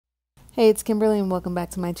Hey, it's Kimberlee and welcome back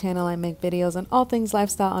to my channel. I make videos on all things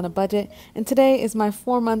lifestyle on a budget, and today is my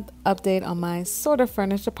 4-month update on my sort of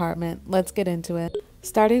furnished apartment. Let's get into it.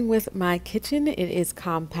 Starting with my kitchen, it is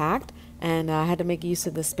compact and I had to make use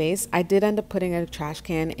of the space. I did end up putting a trash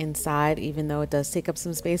can inside, even though it does take up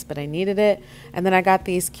some space, but I needed it. And then I got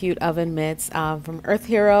these cute oven mitts from Earth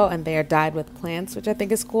Hero, and they are dyed with plants, which I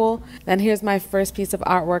think is cool. Then here's my first piece of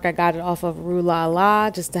artwork. I got it off of Rue La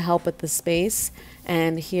La just to help with the space.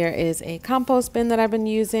 And here is a compost bin that I've been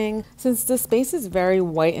using. Since the space is very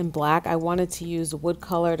white and black, I wanted to use wood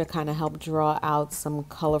color to kind of help draw out some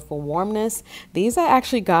colorful warmness. These I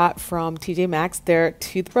actually got from TJ Maxx. They're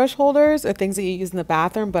toothbrush holders or things that you use in the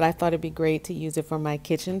bathroom, but I thought it'd be great to use it for my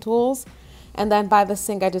kitchen tools. And then by the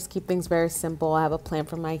sink, I just keep things very simple. I have a plant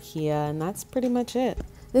from IKEA, and that's pretty much it.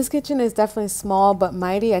 This kitchen is definitely small but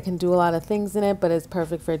mighty. I can do a lot of things in it, but it's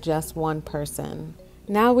perfect for just one person.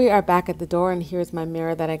 Now we are back at the door, and here's my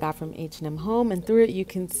mirror that I got from H&M Home, and through it you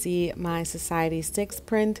can see my Society 6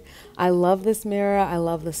 print. I love this mirror, I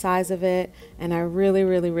love the size of it, and I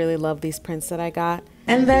really love these prints that I got.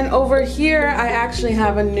 And then over here I actually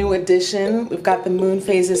have a new addition. We've got the moon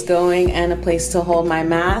phases going and a place to hold my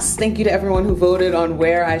mask. Thank you to everyone who voted on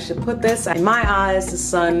where I should put this. In my eyes, the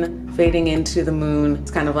sun fading into the moon.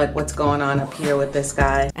 It's kind of like what's going on up here with this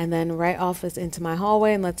guy. And then right off is into my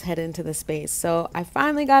hallway, and let's head into the space. So I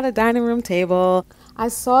finally got a dining room table. I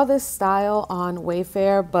saw this style on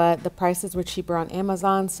Wayfair, but the prices were cheaper on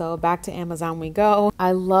Amazon, so back to Amazon we go.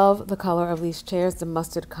 I love the color of these chairs. The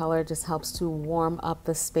mustard color just helps to warm up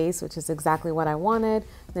the space, which is exactly what I wanted.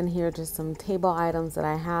 Then here are just some table items that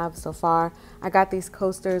I have so far. I got these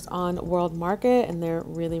coasters on World Market, and they're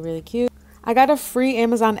really cute. I got a free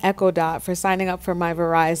Amazon Echo Dot for signing up for my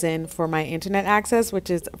Verizon for my internet access, which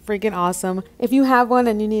is freaking awesome. If you have one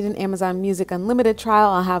and you need an Amazon Music Unlimited trial,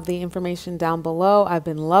 I'll have the information down below. I've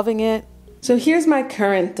been loving it. So here's my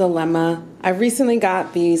current dilemma. I recently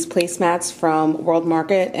got these placemats from World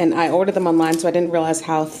Market, and I ordered them online, so I didn't realize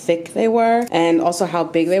how thick they were and also how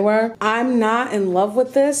big they were. I'm not in love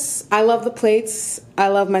with this. I love the plates. I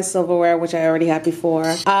love my silverware, which I already had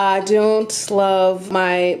before. I don't love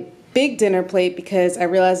my big dinner plate because I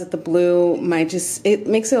realized that the blue might it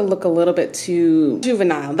makes it look a little bit too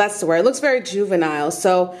juvenile. That's the word. It looks very juvenile.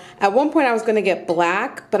 So at one point I was going to get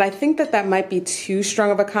black, but I think that that might be too strong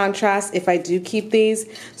of a contrast if I do keep these.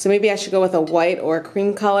 So maybe I should go with a white or a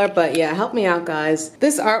cream color, but yeah, help me out, guys.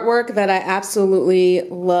 This artwork that I absolutely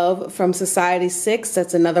love from Society 6,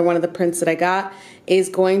 that's another one of the prints that I got, is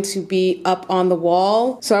going to be up on the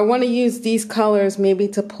wall. So I want to use these colors maybe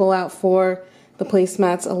to pull out for the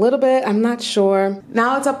placemats a little bit. I'm not sure.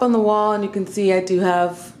 Now it's up on the wall, and you can see I do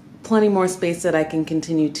have plenty more space that I can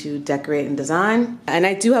continue to decorate and design. And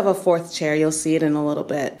I do have a fourth chair. You'll see it in a little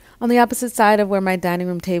bit. On the opposite side of where my dining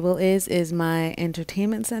room table is my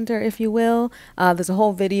entertainment center, if you will. There's a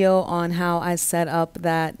whole video on how I set up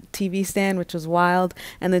that TV stand, which was wild,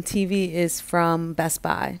 and the TV is from Best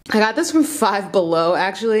Buy. I got this from Five Below,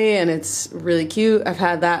 actually, and it's really cute. I've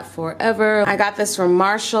had that forever. I got this from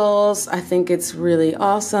Marshall's. I think it's really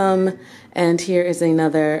awesome. And here is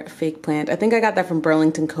another fake plant. I think I got that from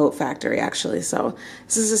Burlington Coat Factory, actually. So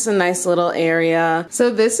this is just a nice little area.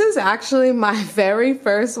 So this is actually my very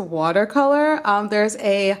first watercolor. There's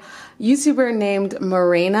a YouTuber named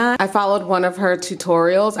Morena. I followed one of her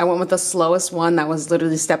tutorials. I went with the slowest one that was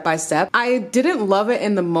literally step by step. I didn't love it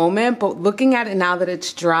in the moment, but looking at it now that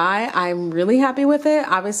it's dry, I'm really happy with it.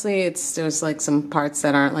 Obviously, there's like some parts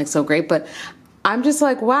that aren't like so great, but I'm just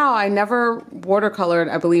like, wow, I never watercolored,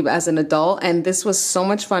 I believe, as an adult, and this was so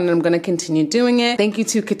much fun, and I'm gonna continue doing it. Thank you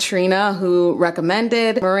to Katrina who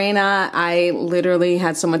recommended Morena. I literally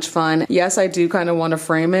had so much fun. Yes, I do kind of want to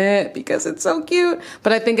frame it because it's so cute,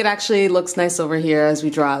 but I think it actually looks nice over here as we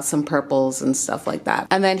draw out some purples and stuff like that.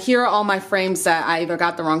 And then here are all my frames that I either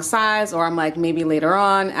got the wrong size, or I'm like maybe later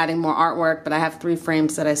on adding more artwork, but I have 3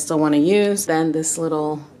 frames that I still want to use. Then this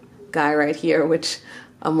little guy right here, which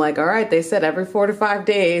I'm like, all right, they said every 4 to 5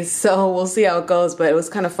 days, so we'll see how it goes, but it was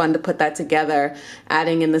kind of fun to put that together,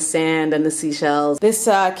 adding in the sand and the seashells. This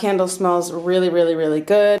candle smells really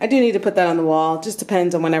good. I do need to put that on the wall. Just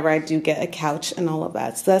depends on whenever I do get a couch and all of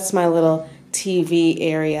that. So that's my little TV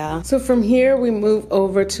area. So from here, we move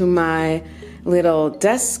over to my little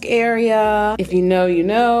desk area. If you know, you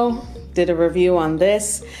know. Did a review on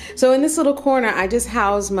this. So in this little corner, I just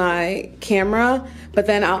house my camera, but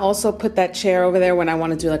then I'll also put that chair over there when I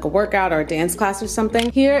want to do like a workout or a dance class or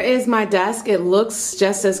something. Here is my desk. It looks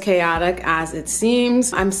just as chaotic as it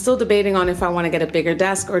seems. I'm still debating on if I want to get a bigger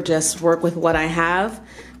desk or just work with what I have.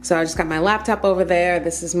 So I just got my laptop over there.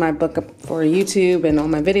 This is my book for YouTube and all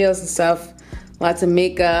my videos and stuff. lots of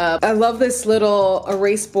makeup. I love this little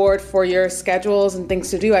erase board for your schedules and things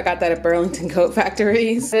to do. I got that at Burlington Coat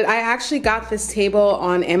Factories. I actually got this table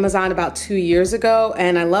on Amazon about 2 years ago,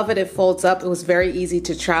 and I love it. It folds up. It was very easy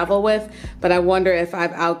to travel with, but I wonder if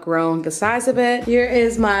I've outgrown the size of it. Here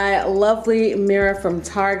is my lovely mirror from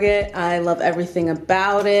Target. I love everything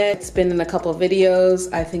about it. It's been in a couple of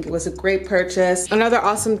videos. I think it was a great purchase. Another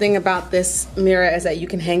awesome thing about this mirror is that you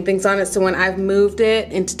can hang things on it. So when I've moved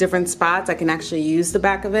it into different spots, I can actually use the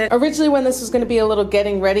back of it. Originally, when this was gonna be a little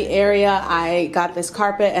getting ready area, I got this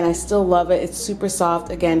carpet and I still love it. It's super soft.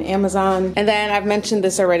 Again, Amazon. And then I've mentioned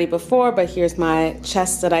this already before, but here's my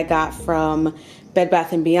chest that I got from Bed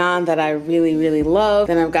Bath & Beyond that I really, really love.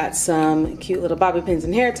 Then I've got some cute little bobby pins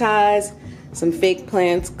and hair ties, some fake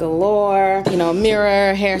plants galore, you know,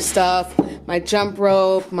 mirror, hair stuff, my jump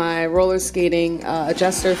rope, my roller skating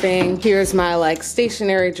adjuster thing. Here's my like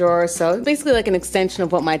stationery drawer. So it's basically like an extension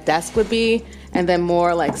of what my desk would be, and then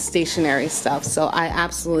more like stationary stuff. So I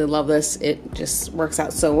absolutely love this. It just works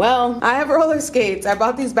out so well. I have roller skates. I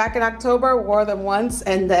bought these back in October, wore them once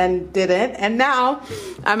and then didn't. And now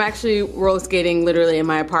I'm actually roller skating literally in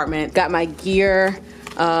my apartment. Got my gear,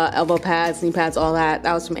 elbow pads, knee pads, all that.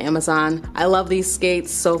 That was from Amazon. I love these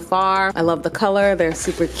skates so far. I love the color. They're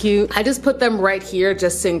super cute. I just put them right here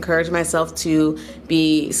just to encourage myself to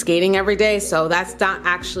be skating every day. So that's not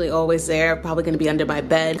actually always there. Probably gonna be under my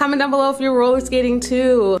bed. Comment down below if you're roller skating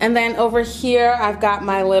too. And then over here, I've got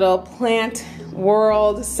my little plant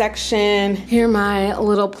world section. Here are my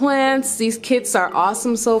little plants. These kits are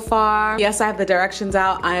awesome so far. Yes, I have the directions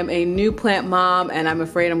out. I am a new plant mom and I'm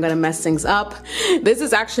afraid I'm gonna mess things up. This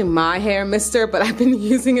is actually my hair mister, but I've been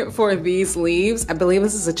using it for these leaves. I believe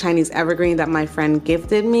this is a Chinese evergreen that my friend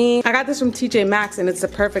gifted me. I got this from TJ Maxx and it's the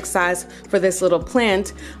perfect size for this little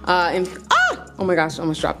plant. Oh my gosh, I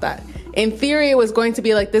almost dropped that. In theory, it was going to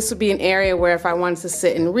be like, this would be an area where if I wanted to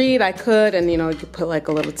sit and read, I could, and you know, you could put like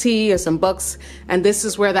a little tea or some books. And this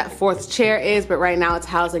is where that fourth chair is, but right now it's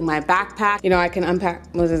housing my backpack. You know, I can unpack,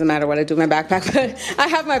 well, it doesn't matter what I do with my backpack, but I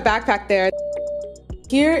have my backpack there.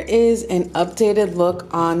 Here is an updated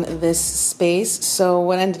look on this space. So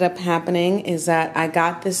what ended up happening is that I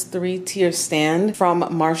got this 3-tier stand from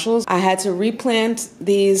Marshall's. I had to replant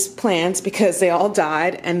these plants because they all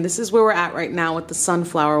died, and this is where we're at right now with the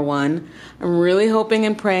sunflower one. I'm really hoping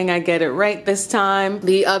and praying I get it right this time.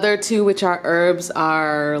 The other two, which are herbs,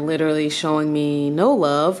 are literally showing me no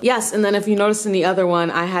love. Yes, and then if you notice in the other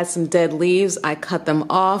one, I had some dead leaves. I cut them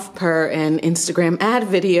off per an Instagram ad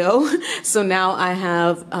video. So now I have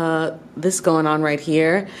this going on right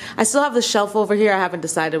here. I still have the shelf over here. I haven't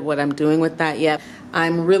decided what I'm doing with that yet.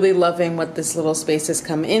 I'm really loving what this little space has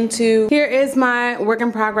come into. Here is my work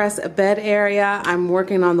in progress bed area. I'm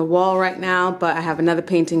working on the wall right now, but I have another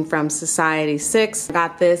painting from Society 6. I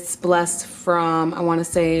got this blessed from, I want to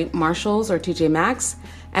say Marshall's or TJ Maxx.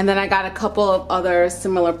 And then I got a couple of other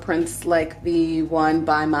similar prints like the one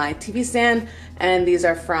by my TV stand, and these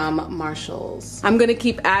are from Marshall's. I'm gonna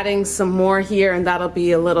keep adding some more here, and that'll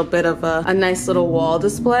be a little bit of a nice little wall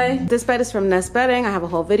display. This bed is from Nest Bedding. I have a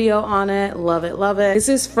whole video on it. Love it, love it. This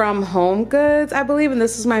is from Home Goods, I believe, and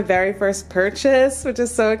this was my very first purchase, which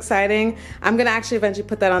is so exciting. I'm gonna actually eventually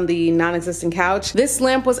put that on the non-existent couch. This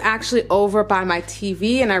lamp was actually over by my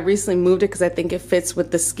TV, and I recently moved it because I think it fits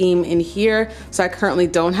with the scheme in here, so I currently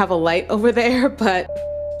don't have a light over there, but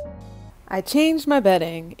I changed my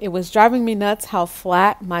bedding. It was driving me nuts how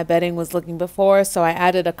flat my bedding was looking before, so I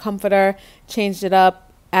added a comforter, changed it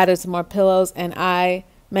up, added some more pillows, and I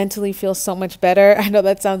mentally feel so much better. I know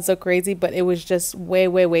that sounds so crazy, but it was just way,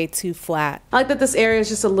 way, way too flat. I like that this area is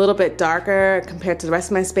just a little bit darker compared to the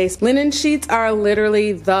rest of my space. Linen sheets are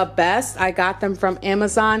literally the best. I got them from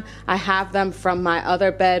Amazon. I have them from my other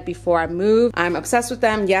bed before I moved. I'm obsessed with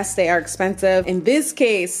them. Yes, they are expensive. In this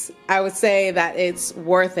case, I would say that it's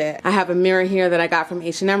worth it. I have a mirror here that I got from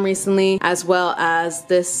H&M recently, as well as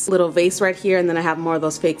this little vase right here, and then I have more of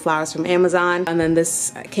those fake flowers from Amazon, and then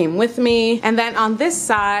this came with me. And then on this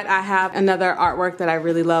side, I have another artwork that I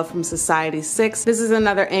really love from Society 6. This is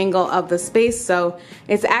another angle of the space, so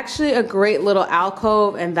it's actually a great little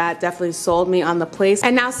alcove, and that definitely sold me on the place.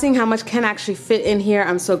 And now seeing how much can actually fit in here,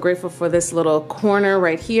 I'm so grateful for this little corner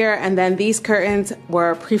right here. And then these curtains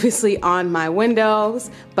were previously on my windows,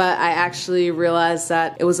 but I actually realized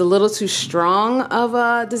that it was a little too strong of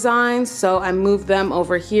a design, so I moved them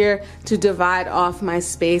over here to divide off my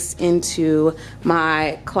space into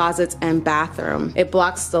my closets and bathroom. It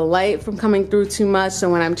blocks the light from coming through too much,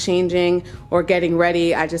 so when I'm changing or getting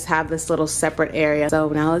ready, I just have this little separate area. So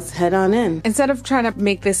now let's head on in. Instead of trying to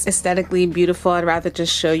make this aesthetically beautiful, I'd rather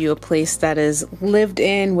just show you a place that is lived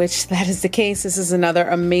in, which that is the case. This is another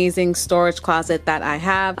amazing storage closet that I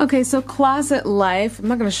have. Okay, so closet life. I'm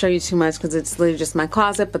not gonna show you too much because it's literally just my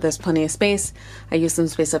closet, but there's plenty of space. I use some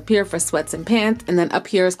space up here for sweats and pants, and then up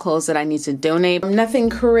here is clothes that I need to donate. Nothing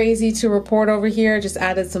crazy to report over here. Just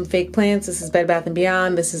added some fake plants. This is Bed Bath &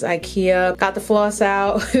 Beyond. This is IKEA. Got the floss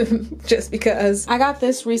out just because. I got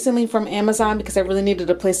this recently from Amazon because I really needed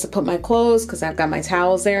a place to put my clothes because I've got my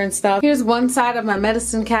towels there and stuff. Here's one side of my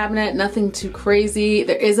medicine cabinet. Nothing too crazy.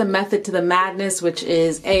 There is a method to the madness, which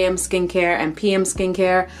is AM skincare and PM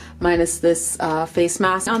skincare, minus this face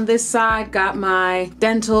mask. On this side, got my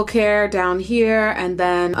dental care down here, and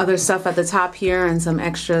then other stuff at the top here, and some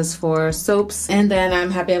extras for soaps. And then I'm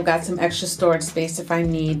happy I've got some extra storage space if I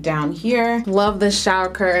need down here. Love this shower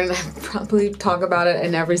curtain. I probably talk about it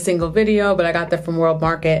in every single video, but I got that from World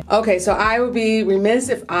Market. Okay, so I would be remiss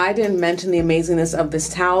if I didn't mention the amazingness of this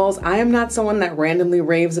towels. I am not someone that randomly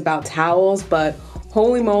raves about towels, but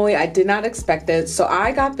holy moly, I did not expect it. So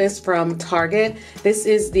I got this from Target. This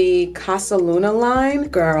is the Casa Luna line.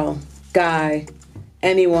 Girl, guy,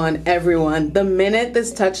 anyone, everyone. The minute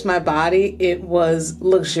this touched my body, it was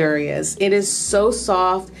luxurious. It is so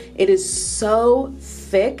soft. It is so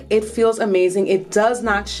thick. It feels amazing. It does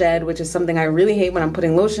not shed, which is something I really hate when I'm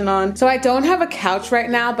putting lotion on. So I don't have a couch right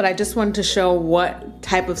now, but I just wanted to show what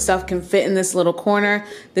type of stuff can fit in this little corner.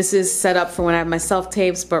 This is set up for when I have my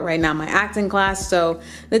self-tapes, but right now my acting class. So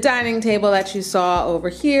the dining table that you saw over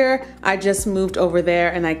here, I just moved over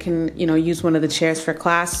there, and I can, you know, use one of the chairs for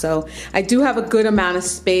class. So I do have a good amount of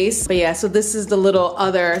space. But yeah, so this is the little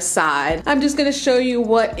other side. I'm just gonna show you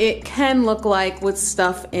what it can look like with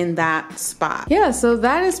stuff in that spot. Yeah, so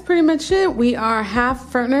that is pretty much it. We are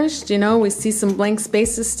half furnished. You know, we see some blank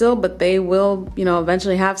spaces still, but they will, you know,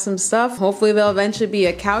 eventually have some stuff. Hopefully there'll eventually be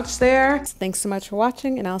a couch there. Thanks so much for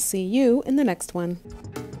watching, and I'll see you in the next one.